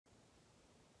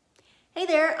Hey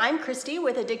there, I'm Christy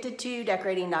with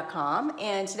addicted2decorating.com,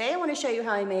 and today I want to show you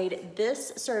how I made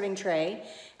this serving tray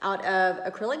out of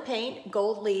acrylic paint,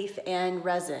 gold leaf, and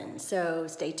resin. So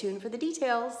stay tuned for the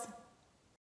details.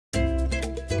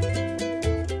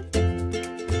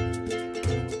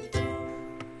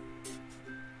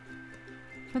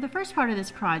 For the first part of this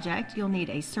project, you'll need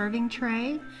a serving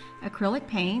tray, acrylic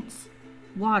paints,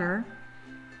 water,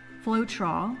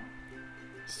 Floetrol,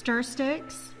 stir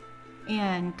sticks,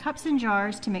 and cups and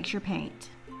jars to mix your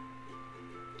paint.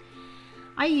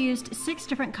 I used 6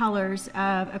 different colors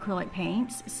of acrylic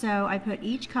paints, so I put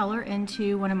each color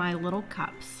into one of my little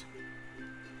cups.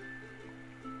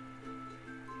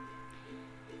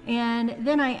 And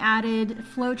then I added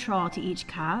Floetrol to each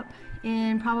cup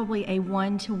in probably a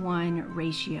 1-to-1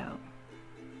 ratio.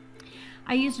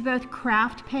 I used both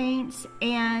craft paints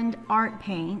and art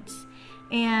paints,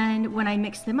 and when I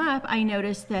mixed them up, I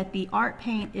noticed that the art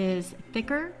paint is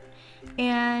thicker,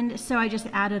 and so I just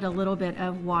added a little bit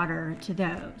of water to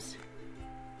those.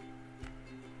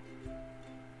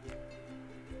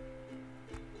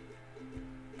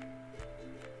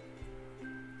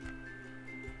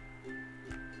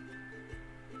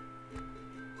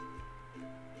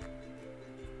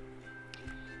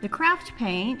 The craft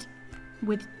paint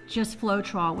with just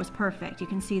Floetrol was perfect. You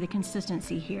can see the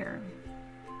consistency here.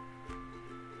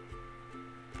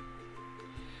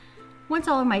 Once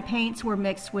all of my paints were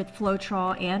mixed with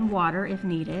Floetrol and water if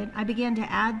needed, I began to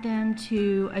add them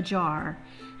to a jar,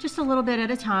 just a little bit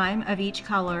at a time of each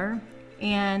color,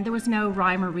 and there was no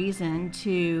rhyme or reason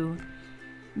to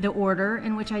the order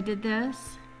in which I did this.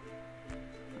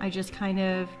 I just kind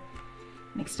of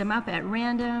mixed them up at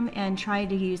random and tried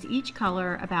to use each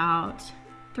color about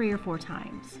 3 or 4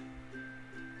 times.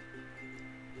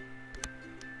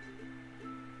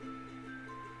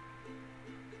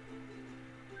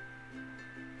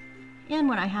 And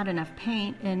when I had enough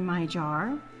paint in my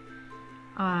jar,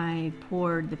 I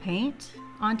poured the paint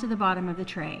onto the bottom of the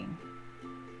tray.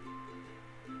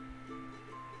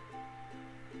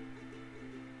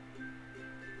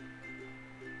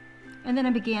 And then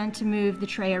I began to move the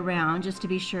tray around just to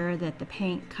be sure that the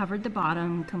paint covered the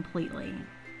bottom completely.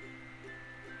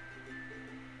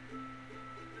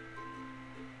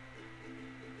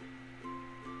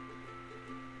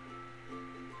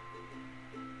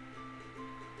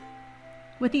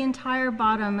 With the entire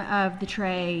bottom of the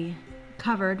tray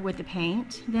covered with the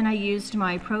paint, then I used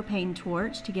my propane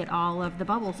torch to get all of the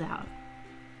bubbles out.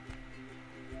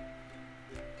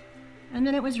 And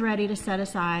then it was ready to set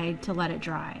aside to let it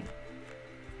dry.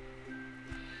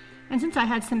 And since I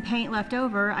had some paint left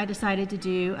over, I decided to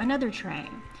do another tray.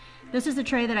 This is a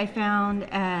tray that I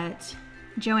found at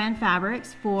Joann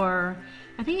Fabrics for,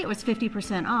 I think it was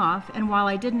 50% off, and while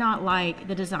I did not like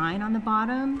the design on the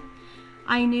bottom,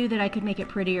 I knew that I could make it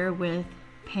prettier with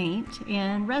paint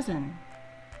and resin.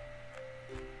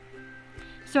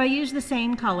 So I used the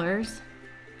same colors,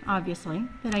 obviously,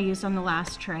 that I used on the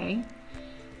last tray,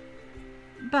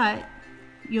 but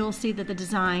you'll see that the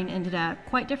design ended up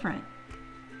quite different.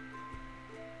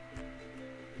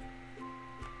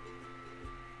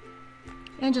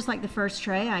 And just like the first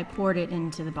tray, I poured it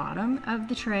into the bottom of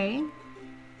the tray.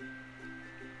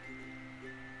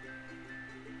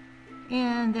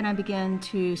 And then I began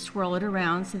to swirl it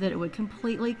around so that it would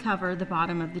completely cover the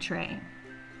bottom of the tray.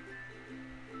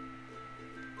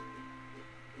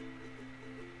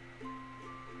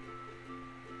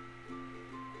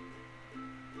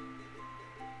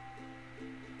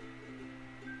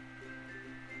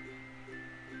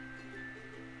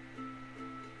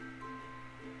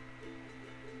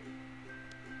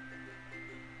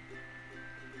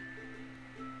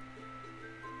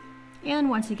 And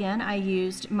once again, I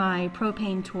used my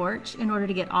propane torch in order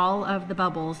to get all of the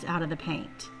bubbles out of the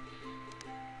paint.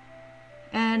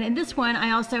 And in this one,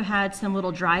 I also had some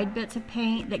little dried bits of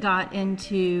paint that got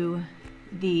into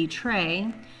the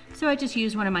tray, so I just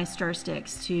used one of my stir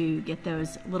sticks to get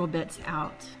those little bits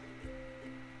out.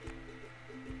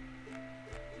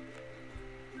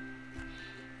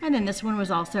 And then this one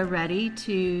was also ready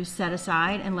to set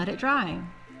aside and let it dry.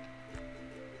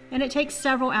 And it takes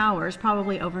several hours,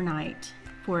 probably overnight,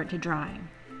 for it to dry.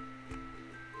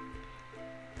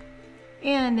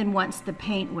 And then once the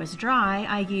paint was dry,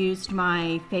 I used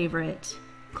my favorite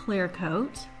clear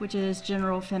coat, which is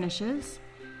General Finishes,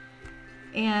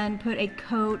 and put a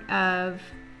coat of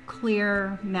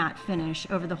clear matte finish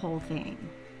over the whole thing.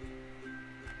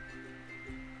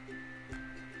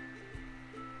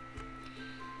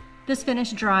 This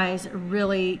finish dries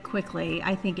really quickly.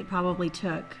 I think it probably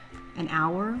took an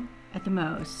hour at the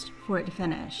most for it to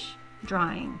finish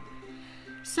drying.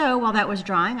 So while that was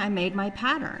drying, I made my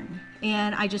pattern,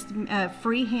 and I just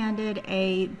free-handed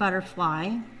a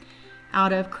butterfly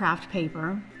out of craft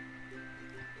paper,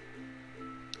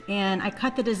 and I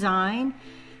cut the design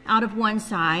out of one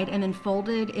side and then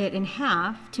folded it in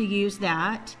half to use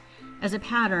that as a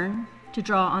pattern to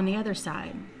draw on the other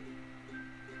side.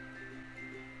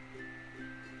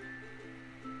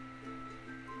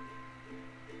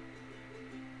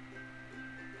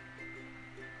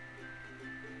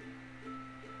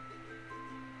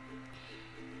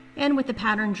 And with the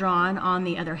pattern drawn on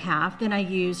the other half, then I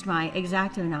used my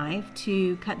X-Acto knife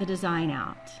to cut the design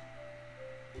out.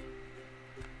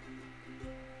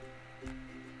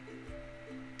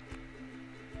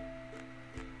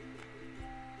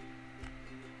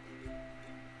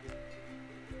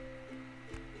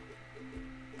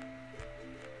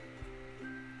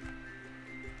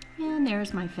 And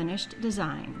there's my finished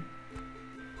design.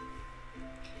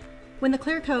 When the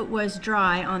clear coat was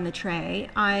dry on the tray,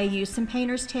 I used some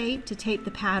painter's tape to tape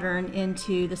the pattern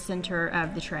into the center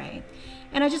of the tray.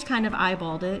 And I just kind of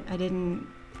eyeballed it. I didn't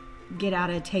get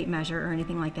out a tape measure or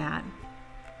anything like that.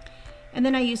 And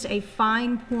then I used a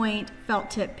fine point felt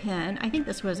tip pen. I think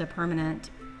this was a permanent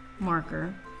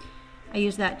marker. I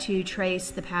used that to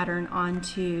trace the pattern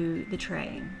onto the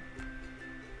tray.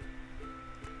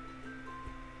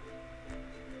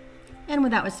 And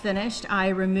when that was finished, I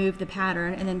removed the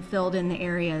pattern and then filled in the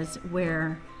areas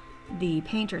where the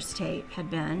painter's tape had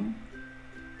been.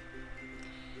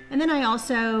 And then I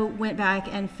also went back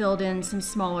and filled in some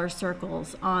smaller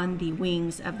circles on the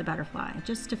wings of the butterfly,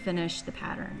 just to finish the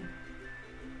pattern.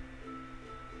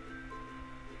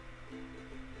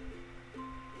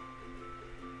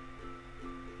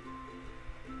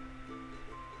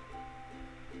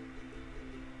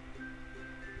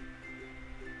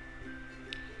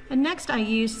 And next I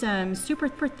used some super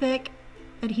thick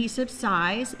adhesive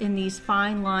size in these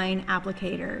fine line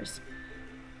applicators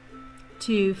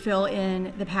to fill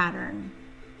in the pattern.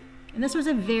 And this was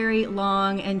a very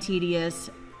long and tedious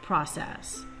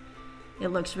process. It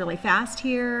looks really fast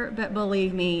here, but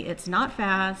believe me, it's not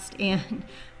fast, and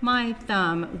my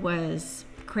thumb was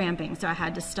cramping, so I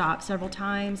had to stop several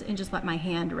times and just let my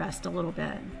hand rest a little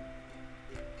bit.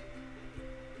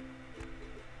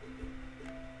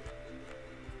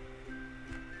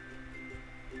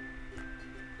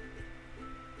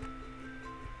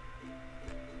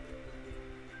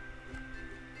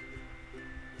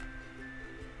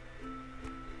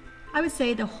 I would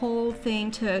say the whole thing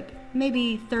took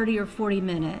maybe 30 or 40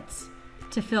 minutes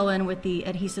to fill in with the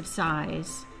adhesive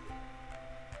size.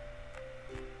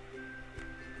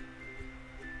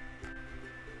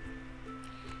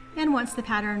 And once the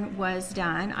pattern was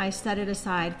done, I set it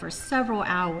aside for several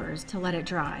hours to let it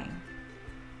dry.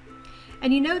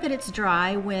 And you know that it's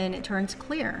dry when it turns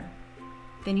clear.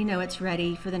 Then you know it's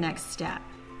ready for the next step.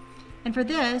 And for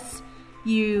this,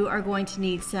 you are going to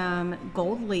need some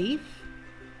gold leaf,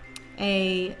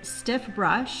 a stiff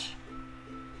brush,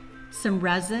 some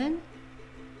resin,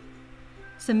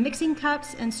 some mixing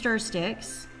cups and stir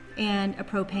sticks, and a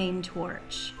propane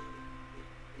torch.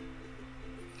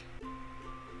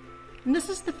 And this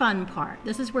is the fun part.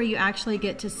 This is where you actually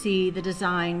get to see the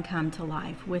design come to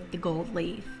life with the gold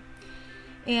leaf.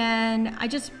 And I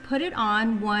just put it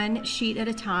on one sheet at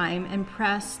a time and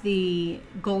press the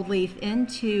gold leaf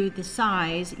into the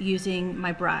size using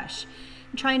my brush.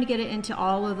 I'm trying to get it into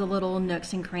all of the little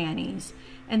nooks and crannies,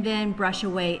 and then brush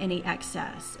away any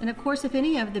excess. And of course, if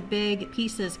any of the big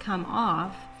pieces come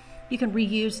off, you can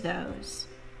reuse those.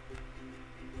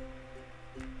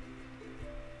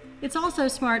 It's also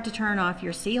smart to turn off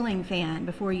your ceiling fan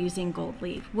before using gold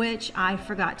leaf, which I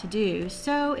forgot to do,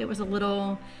 so it was a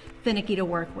little finicky to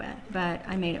work with, but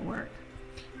I made it work.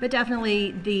 But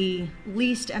definitely the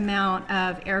least amount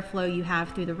of airflow you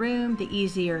have through the room, the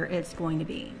easier it's going to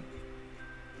be.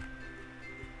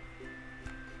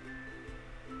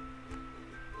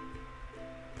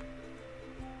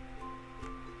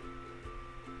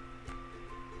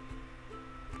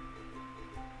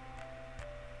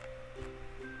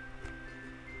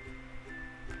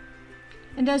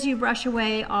 And as you brush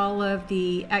away all of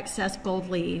the excess gold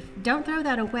leaf, don't throw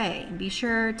that away. Be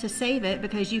sure to save it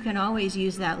because you can always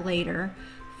use that later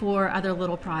for other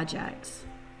little projects.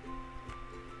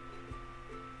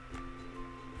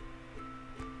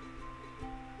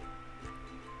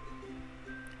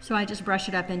 So I just brush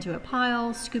it up into a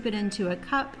pile, scoop it into a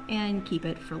cup, and keep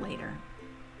it for later.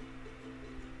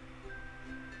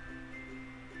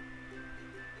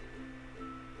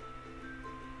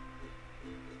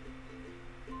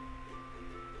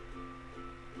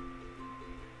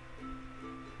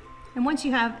 And once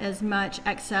you have as much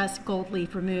excess gold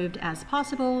leaf removed as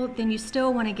possible, then you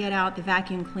still want to get out the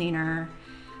vacuum cleaner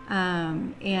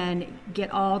and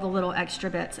get all the little extra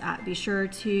bits out. Be sure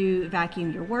to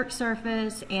vacuum your work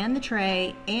surface and the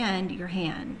tray and your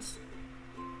hands.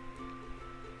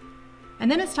 And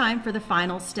then it's time for the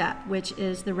final step, which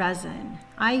is the resin.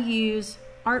 I use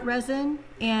art resin,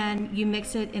 and you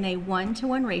mix it in a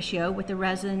 1-to-1 ratio with the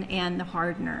resin and the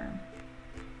hardener.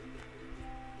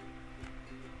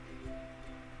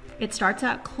 It starts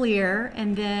out clear,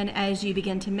 and then as you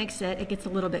begin to mix it, it gets a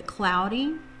little bit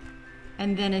cloudy.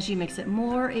 And then as you mix it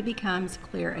more, it becomes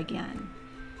clear again.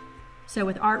 So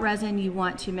with art resin, you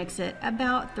want to mix it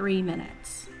about 3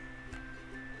 minutes.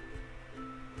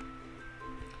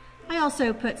 I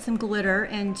also put some glitter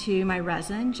into my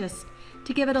resin just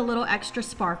to give it a little extra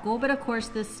sparkle, but of course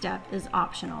this step is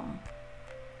optional.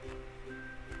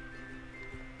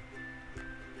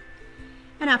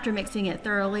 And after mixing it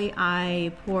thoroughly,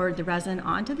 I poured the resin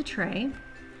onto the tray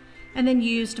and then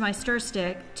used my stir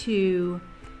stick to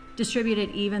distribute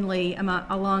it evenly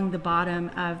along the bottom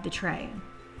of the tray.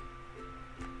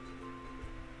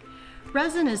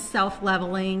 Resin is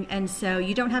self-leveling, and so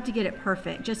you don't have to get it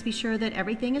perfect. Just be sure that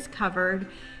everything is covered,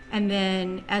 and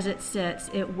then as it sits,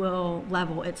 it will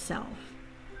level itself.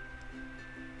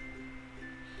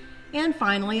 And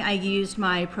finally, I used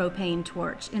my propane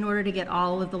torch in order to get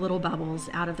all of the little bubbles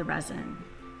out of the resin.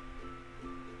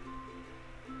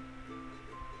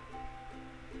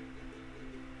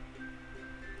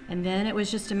 And then it was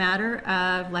just a matter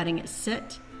of letting it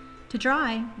sit to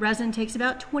dry. Resin takes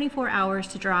about 24 hours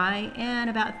to dry and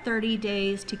about 30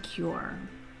 days to cure.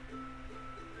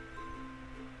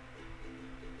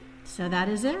 So that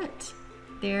is it.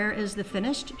 There is the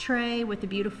finished tray with the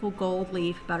beautiful gold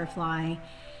leaf butterfly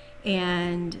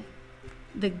and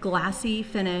the glassy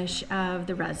finish of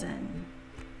the resin.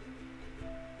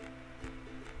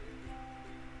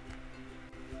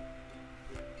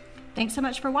 Thanks so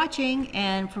much for watching,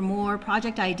 and for more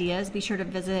project ideas, be sure to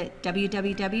visit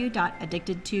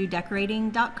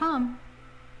www.addictedtodecorating.com.